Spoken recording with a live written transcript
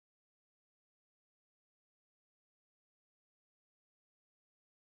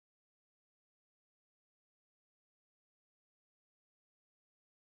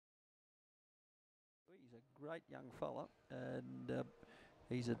great young fella, and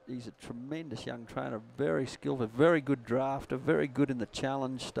he's a tremendous young trainer, very skillful, very good drafter, very good in the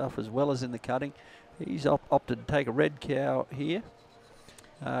challenge stuff as well as in the cutting. He's opted to take a red cow here.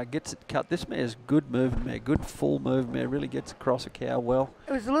 Gets it cut. This mare's good moving mare, good full moving mare, really gets across a cow well.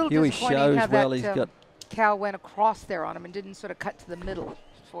 It was a little Hughie disappointing shows how well. that He's got cow went across there on him and didn't sort of cut to the middle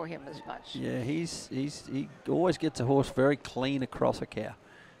for him as much. Yeah, he always gets a horse very clean across a cow,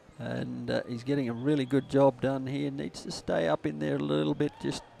 and he's getting a really good job done here. Needs to stay up in there a little bit.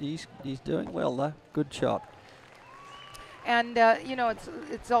 Just he's doing well though. Good shot. And you know,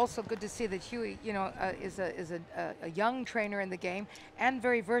 it's also good to see that Hughie, you know, is a young trainer in the game and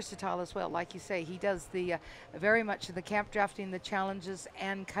very versatile as well. Like you say, he does the very much of the camp drafting, the challenges,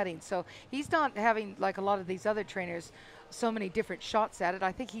 and cutting. So he's not having, like a lot of these other trainers, so many different shots at it.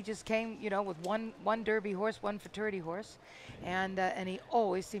 I think he just came, you know, with one Derby horse, one futurity horse, and he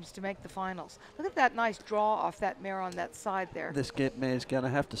always seems to make the finals. Look at that nice draw off that mare on that side there. This mare's going to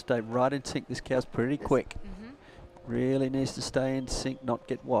have to stay right in sync. This cow's pretty quick. Really needs to stay in sync, not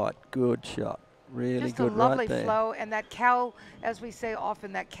get wide. Good shot. Really just good a lovely right there. flow, and that cow, as we say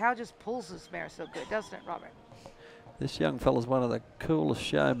often, that cow just pulls this mare so good, doesn't it, Robert? This young fella's one of the coolest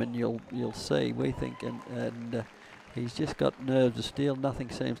showmen you'll see, we think, and he's just got nerves of steel. Nothing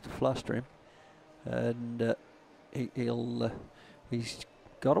seems to fluster him, and he's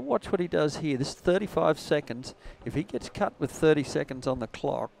got to watch what he does here. This is 35 seconds. If he gets cut with 30 seconds on the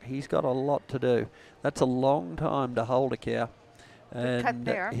clock, he's got a lot to do. That's a long time to hold a cow, and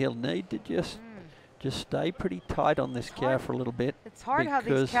he'll need to just stay pretty tight on this cow for a little bit. It's hard how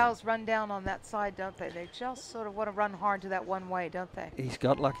these cows run down on that side, don't they? They just sort of want to run hard to that one way, don't they? He's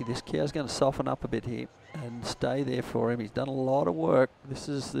got lucky. This cow's going to soften up a bit here and stay there for him. He's done a lot of work. This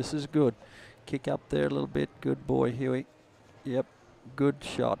is good. Kick up there a little bit. Good boy, Hughie. Yep. Good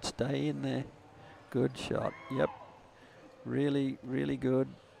shot. Stay in there. Good shot. Yep. Really, really good.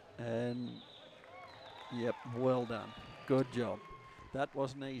 And yep, well done. Good job. That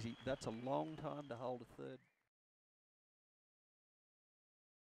wasn't easy. That's a long time to hold a third.